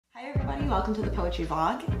Hi everybody, welcome to the Poetry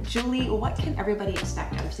Vlog. Julie, what can everybody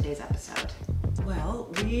expect out of today's episode?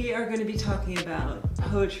 Well, we are going to be talking about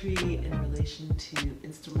poetry in relation to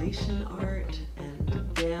installation art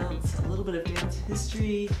and dance, a little bit of dance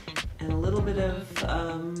history, and a little bit of,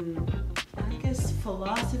 I guess,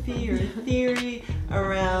 philosophy or theory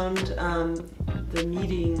around the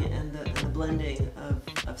meeting and the blending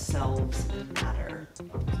of selves and matter.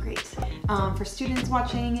 Great. For students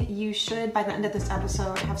watching, you should, by the end of this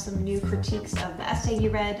episode, have some new critiques of the essay you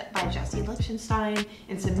read by Jesse Lichtenstein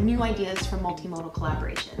and some new ideas for multimodal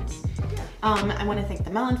collaborations. I want to thank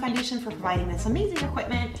the Mellon Foundation for providing this amazing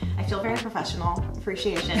equipment. I feel very professional.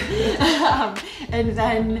 Appreciation. And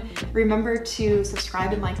then remember to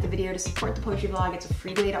subscribe and like the video to support the Poetry Vlog. It's a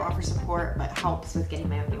free way to offer support, but helps with getting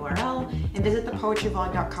my own URL. And visit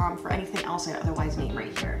thepoetryvlog.com for anything else I otherwise name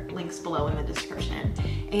right here. Links below in the description.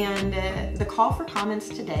 And the call for comments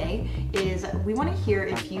today is we want to hear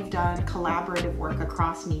if you've done collaborative work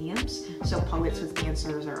across mediums, so poets with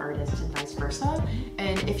dancers or artists and vice versa.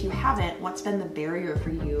 And if you haven't, what's been the barrier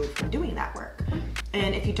for you from doing that work?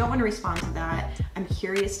 And if you don't want to respond to that, I'm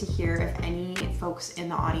curious to hear if any folks in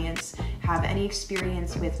the audience have any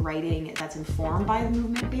experience with writing that's informed by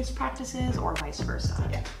movement-based practices or vice versa.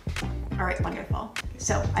 Yeah. All right, wonderful.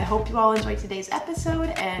 So I hope you all enjoyed today's episode,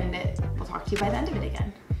 and we'll talk to you by the end of it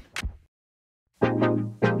again.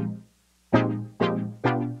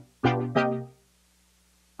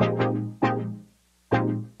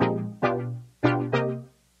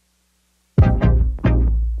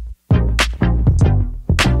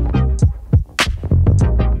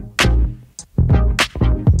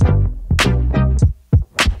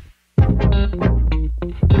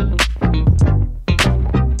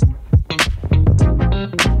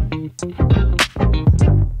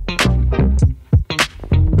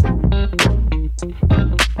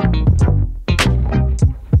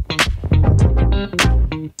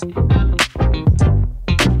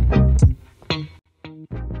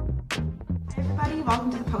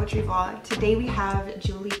 Today we have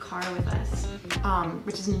Julie Carr with us,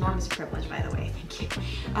 which is an enormous privilege, by the way. Thank you.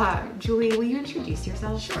 Julie, will you introduce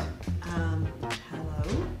yourself? Sure.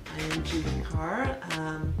 Hello, I am Julie Carr.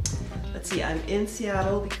 Let's see, I'm in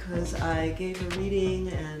Seattle because I gave a reading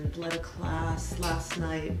and led a class last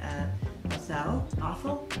night at Baffler.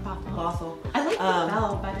 I like the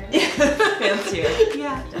bell better. Fancier.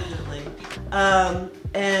 Yeah. Definitely.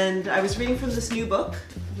 And I was reading from this new book,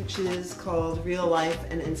 which is called Real Life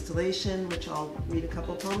and Installation, which I'll read a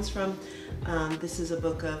couple poems from. This is a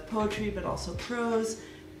book of poetry, but also prose,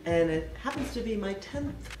 and it happens to be my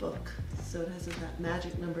 10th book, so it has that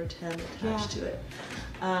magic number 10 attached to it.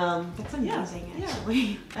 That's amazing,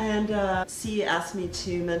 actually. And C asked me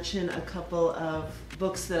to mention a couple of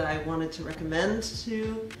books that I wanted to recommend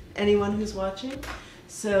to anyone who's watching.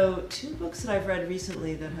 So 2 books that I've read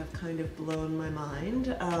recently that have kind of blown my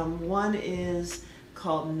mind. One is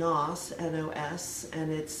called Nos, N-O-S,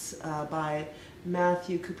 and it's by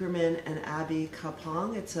Matthew Cooperman and Abby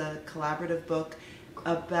Kapong. It's a collaborative book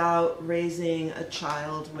about raising a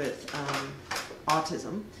child with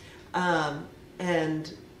autism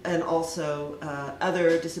and also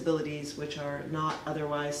other disabilities which are not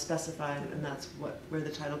otherwise specified, and that's where the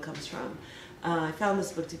title comes from. I found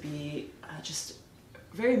this book to be just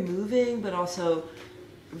very moving, but also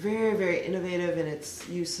very, very innovative in its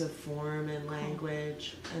use of form and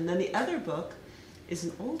language. And then the other book is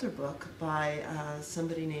an older book by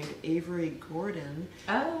somebody named Avery Gordon.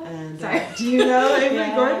 Oh, and sorry. Do you know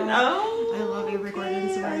Avery Gordon? Oh, I love Avery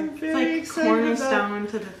Gordon's work. It's like cornerstone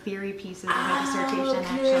to the theory pieces of my dissertation,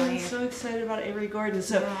 actually. I'm so excited about Avery Gordon.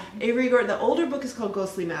 So Avery Gordon, the older book is called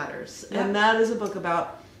Ghostly Matters, and that is a book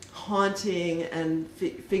about haunting and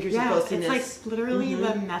figures of ghostliness. It's like literally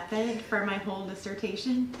the method for my whole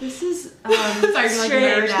dissertation. This is Sorry,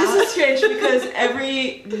 strange. This is strange because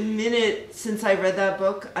every minute since I read that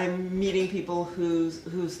book, I'm meeting people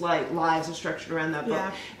whose like lives are structured around that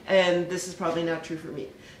book, and this is probably not true for me.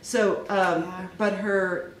 So, but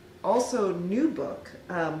her also new book,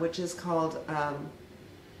 which is called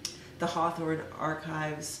The Hawthorne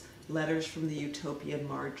Archives: Letters from the Utopian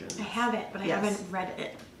Margin. I have it, but I haven't read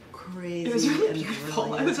it. Crazy. It was really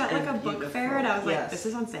beautiful. I was at like a book fair and I was like, this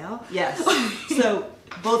is on sale. Yes. So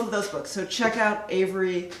both of those books. So check out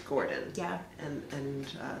Avery Gordon. Yeah. And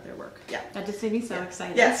their work. Yeah. That just made me so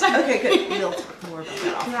excited. Yes. Okay, good. We'll talk more about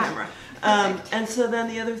that off camera. Perfect. And so then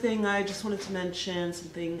the other thing I just wanted to mention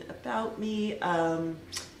something about me.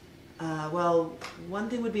 Well, one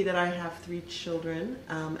thing would be that I have 3 children,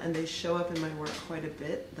 and they show up in my work quite a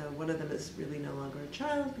bit, though one of them is really no longer a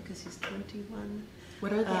child because he's 21.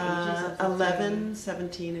 What are the ages of the 11,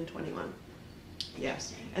 17, and 21.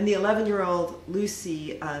 Interesting. And the 11-year-old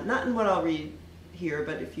Lucy, not in what I'll read here,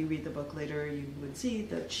 but if you read the book later, you would see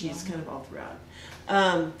that she's kind of all throughout.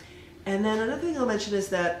 And then another thing I'll mention is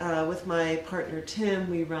that with my partner Tim,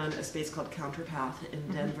 we run a space called Counterpath in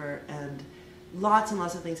Denver, and lots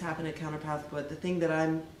of things happen at Counterpath, but the thing that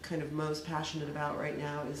I'm kind of most passionate about right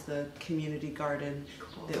now is the community garden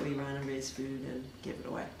that we run and raise food and give it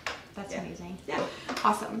away. That's amazing. Yeah.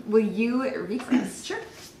 Awesome. Will you read for us? Sure.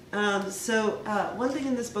 One thing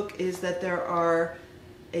in this book is that there are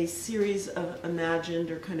a series of imagined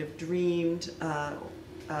or kind of dreamed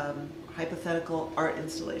hypothetical art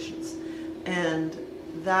installations. And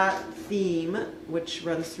that theme, which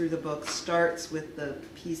runs through the book, starts with the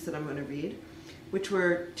piece that I'm going to read, which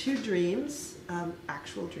were two dreams,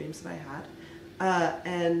 actual dreams that I had,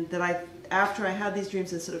 and that after I had these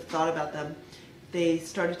dreams and sort of thought about them, they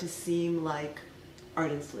started to seem like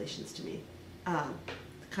art installations to me.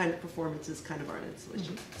 Kind of performances, kind of art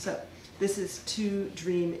installations. So this is two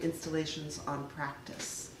dream installations on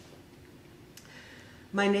practice.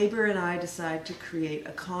 My neighbor and I decide to create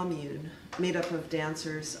a commune made up of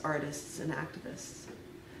dancers, artists, and activists.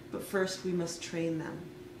 But first we must train them.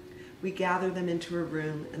 We gather them into a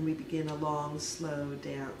room and we begin a long, slow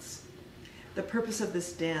dance. The purpose of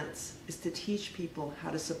this dance is to teach people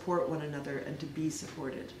how to support one another and to be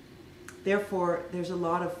supported. Therefore, there's a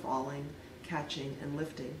lot of falling, catching, and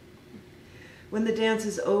lifting. When the dance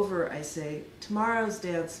is over, I say, tomorrow's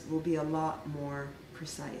dance will be a lot more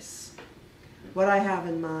precise. What I have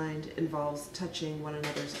in mind involves touching one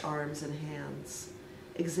another's arms and hands,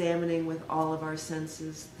 examining with all of our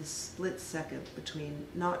senses the split second between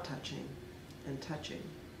not touching and touching.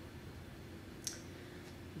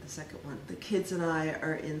 The second one, the kids and I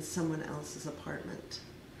are in someone else's apartment.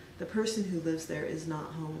 The person who lives there is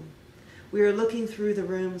not home. We are looking through the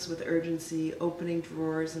rooms with urgency, opening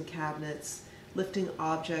drawers and cabinets, lifting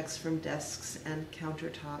objects from desks and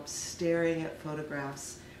countertops, staring at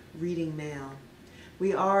photographs, reading mail.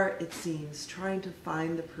 We are, it seems, trying to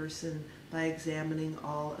find the person by examining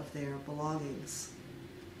all of their belongings.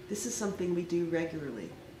 This is something we do regularly.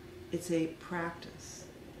 It's a practice.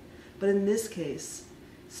 But in this case,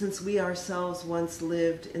 since we ourselves once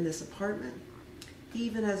lived in this apartment,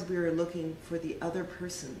 even as we are looking for the other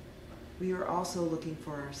person, we are also looking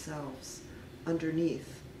for ourselves,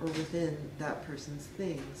 underneath or within that person's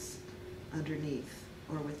things, underneath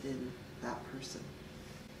or within that person.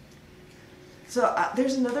 So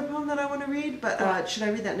there's another poem that I want to read, but should I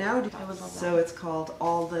read that now? I would love that. So it's called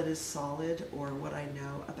All That Is Solid, or What I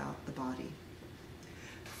Know About the Body.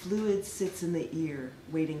 Fluid sits in the ear,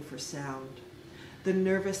 waiting for sound. The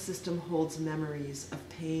nervous system holds memories of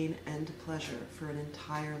pain and pleasure for an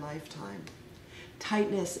entire lifetime.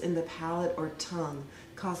 Tightness in the palate or tongue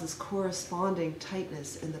causes corresponding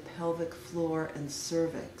tightness in the pelvic floor and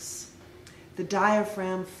cervix. The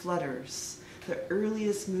diaphragm flutters. The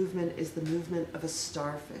earliest movement is the movement of a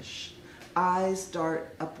starfish. Eyes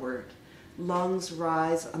dart upward. Lungs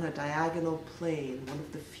rise on a diagonal plane, one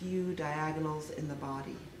of the few diagonals in the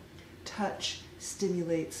body. Touch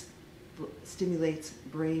stimulates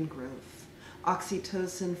brain growth.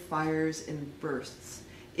 Oxytocin fires in bursts.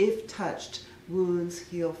 If touched, wounds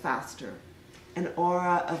heal faster. An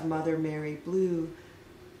aura of Mother Mary blue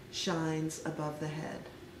shines above the head.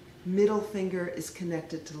 Middle finger is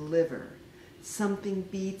connected to liver. Something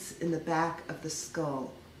beats in the back of the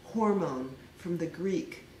skull. Hormone from the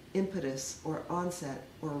Greek, impetus or onset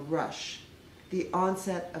or rush. The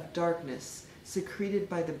onset of darkness secreted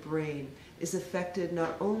by the brain is affected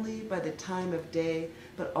not only by the time of day,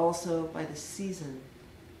 but also by the season.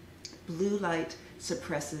 Blue light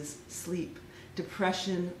suppresses sleep.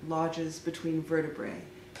 Depression lodges between vertebrae.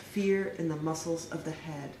 Fear in the muscles of the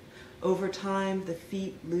head. Over time, the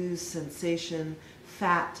feet lose sensation.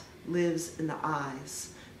 Fat lives in the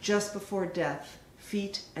eyes. Just before death,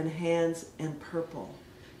 feet and hands and purple.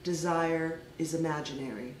 Desire is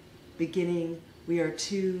imaginary. Beginning, we are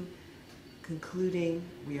two. Concluding,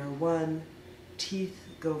 we are one. Teeth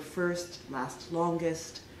go first, last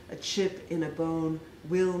longest. A chip in a bone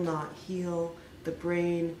will not heal. The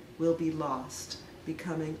brain will be lost,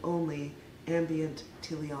 becoming only ambient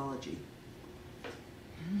teleology.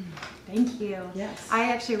 Thank you. Yes.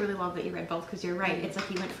 I actually really love that you read both, because you're right. It's like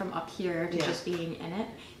you went from up here to just being in it.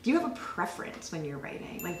 Do you have a preference when you're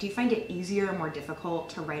writing? Like, do you find it easier or more difficult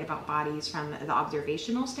to write about bodies from the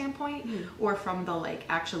observational standpoint, or from the like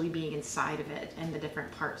actually being inside of it and the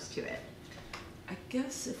different parts to it? I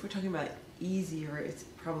guess if we're talking about easier, it's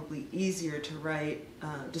probably easier to write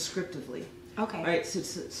descriptively. Okay. Right,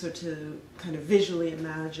 so to kind of visually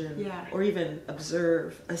imagine or even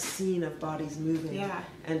observe a scene of bodies moving,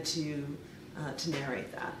 and to to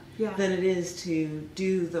narrate that Yeah. than it is to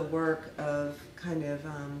do the work of kind of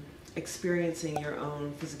experiencing your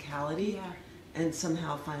own physicality Yeah. and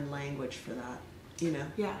somehow find language for that, you know?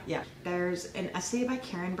 Yeah. Yeah. There's an essay by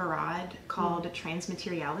Karen Barad called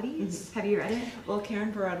Transmaterialities. Have you read it? Well,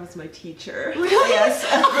 Karen Barad was my teacher. Really? Yes.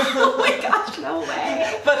 Oh my gosh, no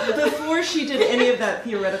way. But before she did any of that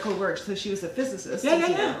theoretical work, so she was a physicist. Yeah, as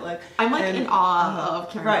you yeah. know, like, I'm like in awe of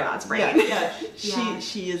Karen Barad's brain. Yeah, Yeah.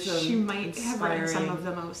 She is She might have written some inspiring of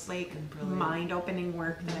the most like and brilliant. mind-opening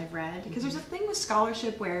work that I've read. Because there's a thing with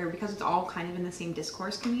scholarship where, because it's all kind of in the same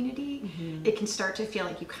discourse community, it can start to feel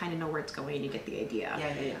like you kind of know where it's going and you get the idea.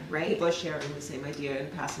 Yeah. Right? People are sharing the same idea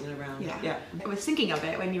and passing it around. Yeah. I was thinking of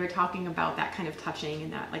it when you were talking about that kind of touching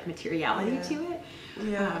and that like materiality to it.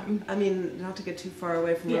 Yeah. I mean, not to get too far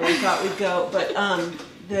away from where we thought we'd go, but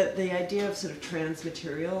the idea of sort of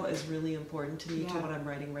transmaterial is really important to me to what I'm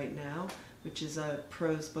writing right now, which is a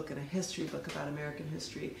prose book and a history book about American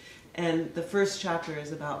history. And the first chapter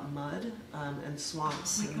is about mud and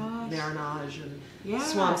swamps and marinage and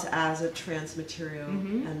swamps as a transmaterial.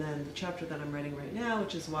 And then the chapter that I'm writing right now,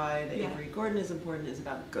 which is why the Avery Gordon is important, is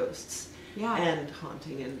about ghosts. And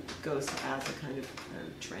haunting and ghosts as a kind of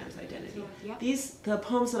trans identity. The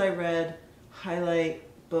poems that I read highlight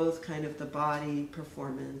both kind of the body,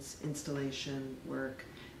 performance, installation, work,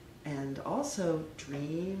 and also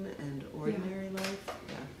dream and ordinary life.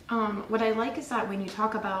 What I like is that when you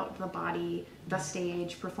talk about the body, the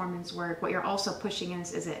stage, performance work, what you're also pushing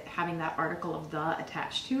is it having that article of the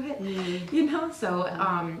attached to it, you know? So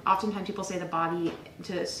oftentimes people say the body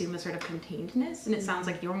to assume a sort of containedness, and it sounds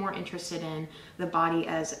like you're more interested in the body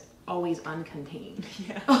as always uncontained.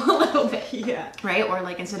 A little bit. Right? Or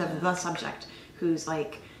like instead of the subject who's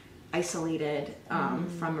like isolated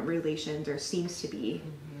from relations or seems to be.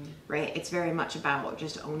 Right? It's very much about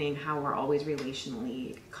just owning how we're always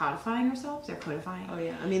relationally codifying ourselves or codifying. Oh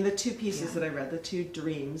yeah. I mean, the two pieces that I read, the two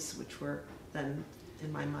dreams, which were then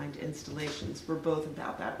in my mind installations, were both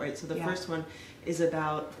about that, right? So the first one is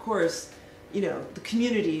about, of course, you know, the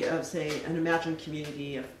community of, say, an imagined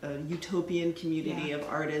community, of a utopian community of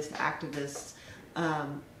artists, activists,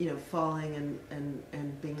 you know, falling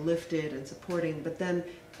and being lifted and supporting. But then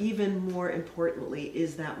even more importantly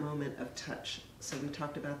is that moment of touch. So we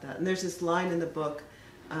talked about that. And there's this line in the book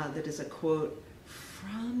that is a quote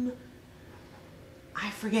from, I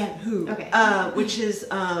forget who, which is,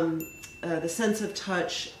 the sense of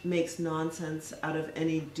touch makes nonsense out of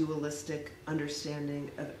any dualistic understanding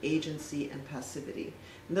of agency and passivity.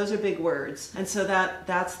 And those are big words. And so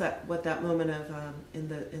that's what that moment of, in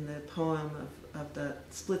the poem of the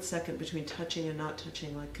split second between touching and not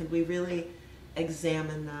touching, like, could we really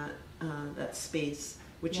examine that space,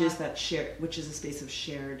 which is a space of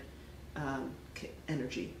shared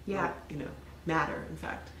energy, or, you know, matter, in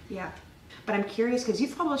fact. But I'm curious, because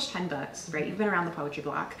you've published 10 books, right? You've been around the poetry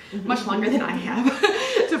block much longer than I have,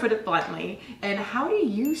 to put it bluntly. And how do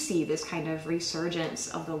you see this kind of resurgence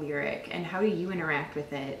of the lyric, and how do you interact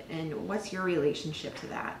with it, and what's your relationship to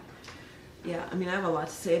that? Yeah, I mean, I have a lot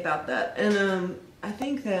to say about that. And I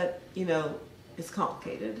think that, you know, it's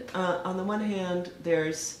complicated. On the one hand,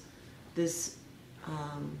 there's this,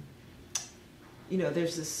 you know,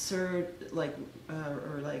 there's this surge, like,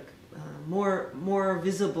 more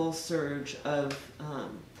visible surge of,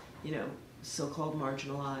 you know, so-called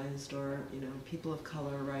marginalized, or, you know, people of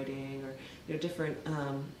color writing, or, you know, different,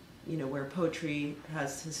 you know, where poetry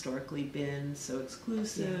has historically been so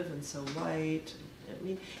exclusive and so white. I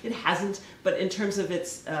mean, it hasn't, but in terms of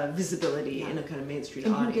its visibility in a kind of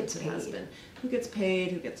mainstream audience, it has been. Who gets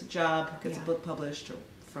paid, who gets a job, who gets a book published, or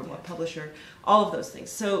from what publisher, all of those things.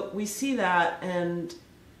 So we see that, and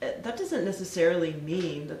that doesn't necessarily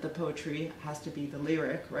mean that the poetry has to be the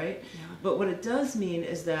lyric, right? But what it does mean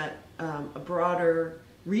is that a broader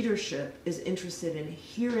readership is interested in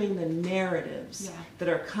hearing the narratives that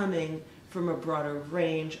are coming from a broader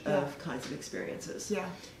range of kinds of experiences.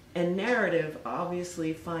 And narrative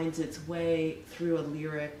obviously finds its way through a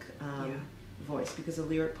lyric voice, because a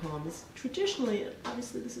lyric poem is traditionally,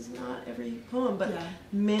 obviously this is not every poem, but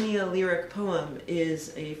many a lyric poem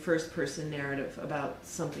is a first-person narrative about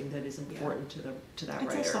something that is important to that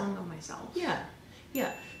writer. It's a song of myself.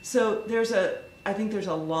 So I think there's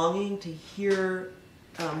a longing to hear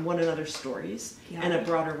one another's stories and a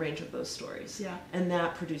broader range of those stories. And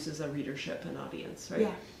that produces a readership and audience,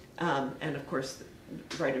 right? And of course,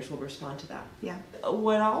 writers will respond to that.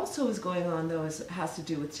 What also is going on, though, has to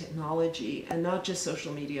do with technology, and not just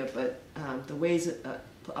social media, but the ways that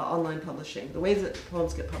online publishing, the ways that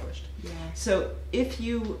poems get published. So if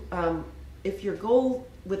your goal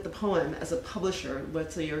with the poem as a publisher,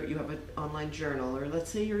 let's say you have an online journal, or let's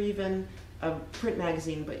say you're even a print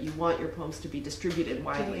magazine, but you want your poems to be distributed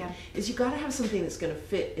widely, is you got to have something that's going to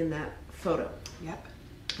fit in that photo. Yep.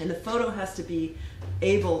 And the photo has to be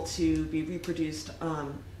able to be reproduced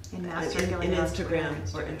in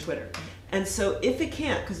Instagram or in Twitter. And so if it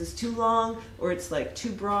can't, because it's too long or it's like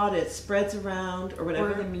too broad, it spreads around or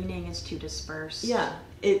whatever. Or the meaning is too dispersed. Yeah,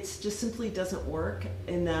 it just simply doesn't work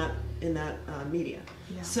in that media.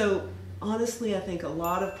 Yeah. So honestly, I think a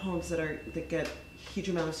lot of poems that get huge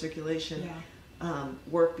amount of circulation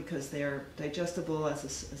work because they're digestible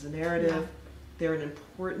as a narrative. Yeah. They're an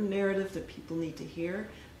important narrative that people need to hear,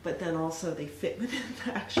 but then also they fit within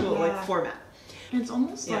the actual format. And it's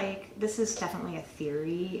almost like, this is definitely a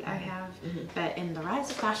theory I have, but in the rise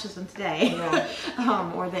of fascism today,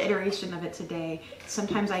 or the iteration of it today,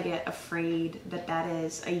 sometimes I get afraid that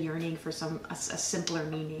is a yearning for a simpler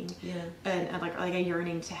meaning, and like a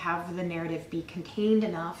yearning to have the narrative be contained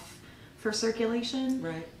enough for circulation,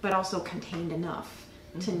 but also contained enough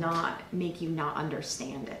to not make you not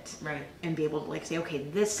understand it, and be able to like say, okay,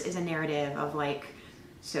 this is a narrative of like,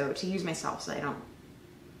 so to use myself so I don't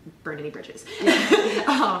burn any bridges.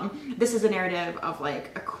 This is a narrative of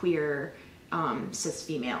like a queer cis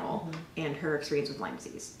female and her experience with Lyme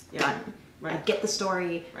disease. Done. I get the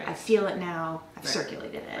story. I feel it now. I've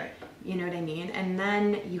circulated it. You know what I mean? And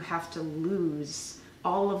then you have to lose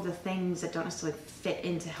all of the things that don't necessarily fit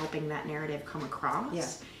into helping that narrative come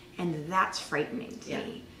across. And that's frightening to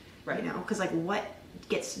me. You know, because like what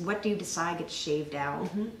do you decide gets shaved out?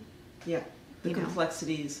 The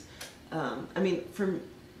complexities. I mean,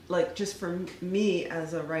 just for me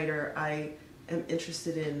as a writer, I am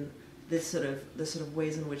interested in this sort of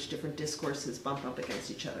ways in which different discourses bump up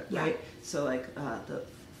against each other, right? So like the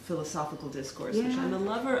philosophical discourse, which I'm a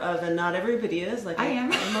lover of, and not everybody is. Like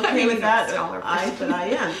I'm okay with that, but I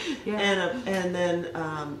am. And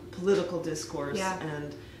then political discourse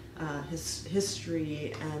and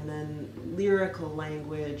history, and then lyrical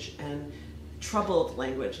language and troubled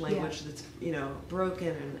language that's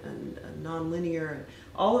broken and non-linear.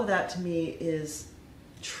 All of that to me is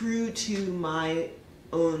true to my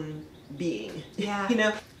own being.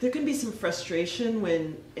 There can be some frustration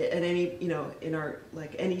when at any in art,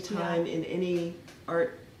 like any time in any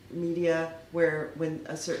art media, when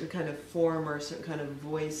a certain kind of form or a certain kind of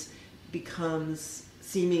voice becomes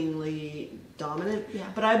seemingly dominant.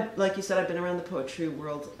 But like you said, I've been around the poetry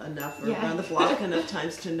world enough, or around the block enough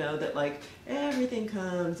times to know that like everything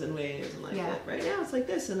comes in waves, and like right now it's like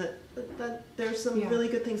this, and that there's some really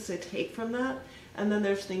good things to take from that, and then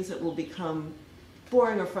there's things that will become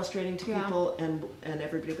boring or frustrating to people, and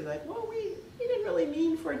everybody will be like, well, we didn't really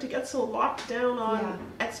mean for it to get so locked down on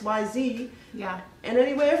XYZ. And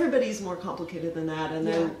anyway, everybody's more complicated than that, and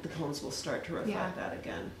then the poems will start to reflect that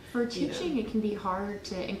again. For teaching, it can be hard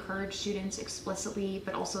to encourage students explicitly,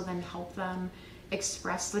 but also then help them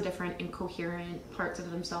express the different incoherent parts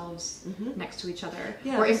of themselves next to each other.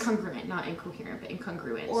 Or incongruent, not incoherent, but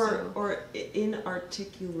incongruent. Or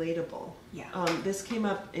inarticulatable. This came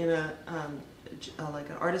up in like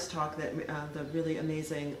an artist talk that the really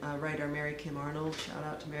amazing writer Mary Kim Arnold, shout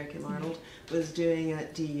out to Mary Kim Arnold, was doing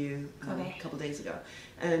at DU a couple days ago.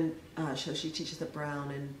 And so she teaches the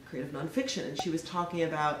Brown in creative nonfiction, and she was talking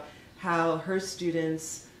about how her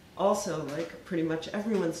students, also like pretty much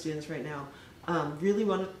everyone's students right now, really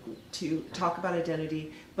want to talk about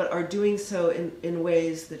identity, but are doing so in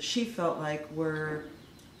ways that she felt like were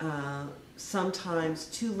sometimes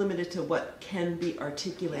too limited to what can be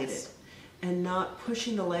articulated. And not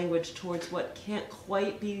pushing the language towards what can't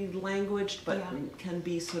quite be languaged, but can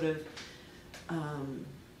be sort of,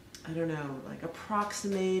 I don't know, like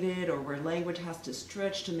approximated, or where language has to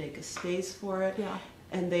stretch to make a space for it.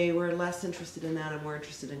 And they were less interested in that and more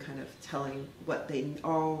interested in kind of telling what they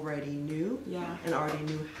already knew and already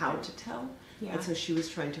knew how to tell. And so she was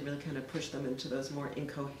trying to really kind of push them into those more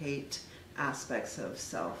incoherent aspects of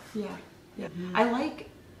self. I like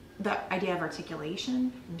the idea of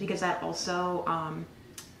articulation, because that also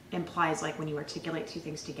implies like when you articulate two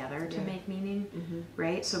things together to make meaning,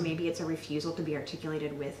 right? So maybe it's a refusal to be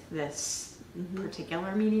articulated with this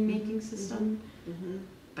particular meaning making system.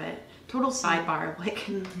 But total sidebar of like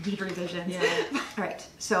neat revisions. All right,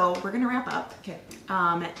 so we're gonna wrap up.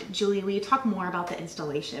 Julie, will you talk more about the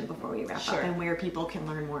installation before we wrap up, and where people can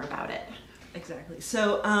learn more about it? Exactly.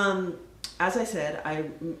 So as I said, I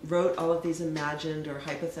wrote all of these imagined or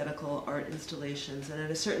hypothetical art installations, and at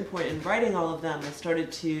a certain point in writing all of them, I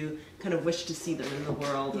started to kind of wish to see them in the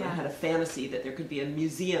world. And I had a fantasy that there could be a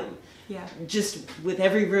museum, just with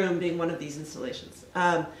every room being one of these installations.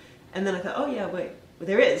 And then I thought, oh yeah, wait, well,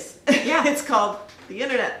 there is. It's called the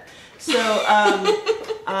internet. So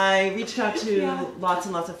I reached out to lots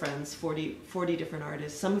and lots of friends, 40 different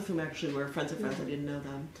artists, some of whom actually were friends of friends, I didn't know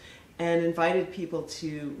them, and invited people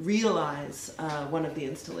to realize one of the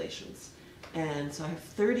installations. And so I have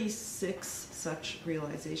 36 such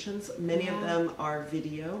realizations. Many of them are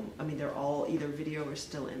video. I mean, they're all either video or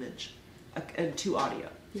still image, and 2 audio.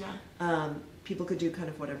 Yeah. People could do kind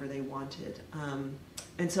of whatever they wanted.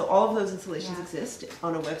 And so all of those installations exist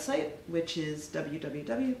on a website, which is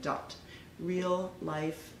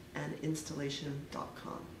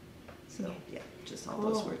www.reallifeandinstallation.com. So just all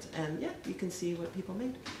those words. And you can see what people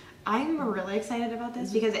made. I'm really excited about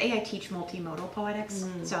this because I teach multimodal poetics.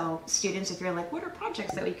 So students, if you're like, what are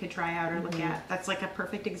projects that we could try out or look at? That's like a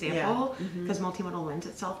perfect example because multimodal lends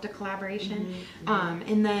itself to collaboration.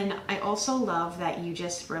 And then I also love that you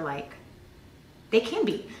just were like, they can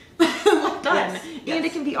be done. And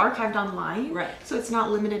it can be archived online. Right. So it's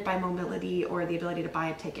not limited by mobility or the ability to buy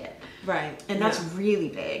a ticket. Right. And that's really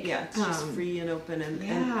big. Yeah, it's just free and open. And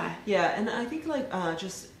and I think like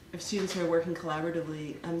just if students are working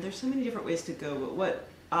collaboratively, there's so many different ways to go. But what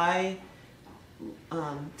I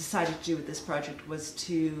decided to do with this project was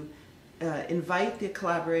to invite the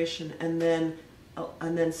collaboration and then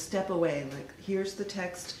step away. Like, here's the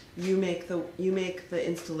text. You make the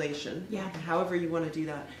installation. Yeah. However you want to do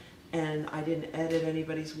that. And I didn't edit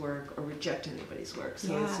anybody's work or reject anybody's work.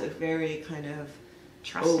 So it's a very kind of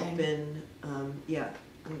open.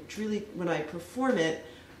 And truly, when I perform it,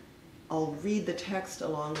 I'll read the text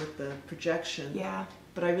along with the projection. Yeah.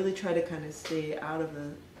 But I really try to kind of stay out of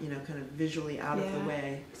the, kind of visually out of the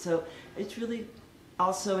way. So it's really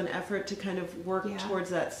also an effort to kind of work towards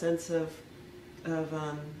that sense of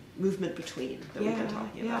movement between that we've been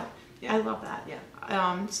talking about. I love that. Yeah.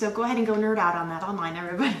 So go ahead and go nerd out on that online,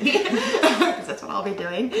 everybody, because that's what I'll be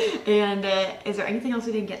doing. And is there anything else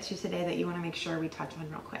we didn't get to today that you want to make sure we touch on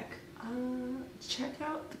real quick? Check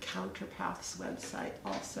out the Counterpath's website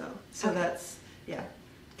also. So that's,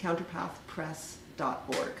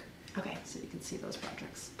 counterpathpress.org. Okay. So you can see those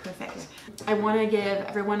projects. Perfect. I want to give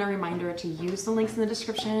everyone a reminder to use the links in the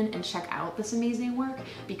description and check out this amazing work,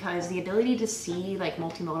 because the ability to see like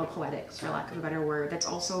multimodal poetics, for lack of a better word, that's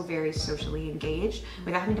also very socially engaged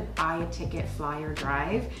without having to buy a ticket, fly, or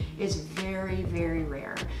drive is very, very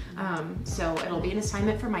rare. So it'll be an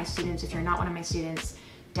assignment for my students. If you're not one of my students,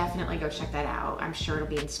 definitely go check that out. I'm sure it'll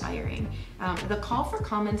be inspiring. The call for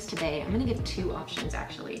comments today, I'm going to give 2 options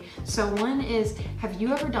actually. So one is, have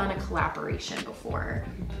you ever done a collaboration before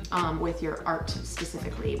with your art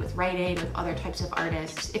specifically, with writing, with other types of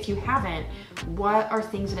artists? If you haven't, what are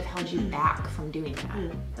things that have held you back from doing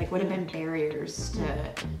that? Like, what have been barriers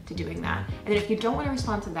to doing that? And then if you don't want to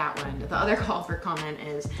respond to that one, the other call for comment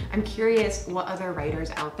is, I'm curious what other writers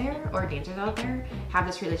out there or dancers out there have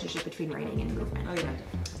this relationship between writing and movement. Oh yeah.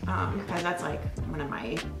 Because that's like one of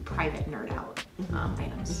my private nerd out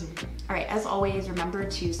items. All right, as always, remember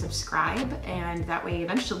to subscribe, and that way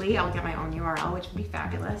eventually I'll get my own URL, which would be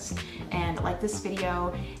fabulous. And like this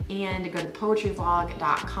video, and go to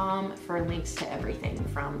poetryvlog.com for links to everything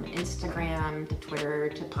from Instagram to Twitter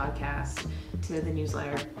to podcast to the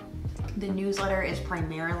newsletter. The newsletter is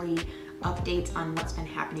primarily updates on what's been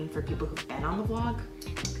happening for people who've been on the vlog.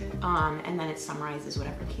 Okay. And then it summarizes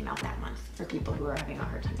whatever came out that month for people who are having a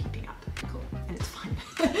hard time keeping up. Cool. And it's fun.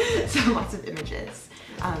 So lots of images.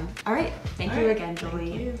 All right. Thank you again, Julie.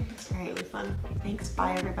 Thank you. It's really fun. Thanks.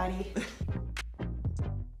 Bye, everybody.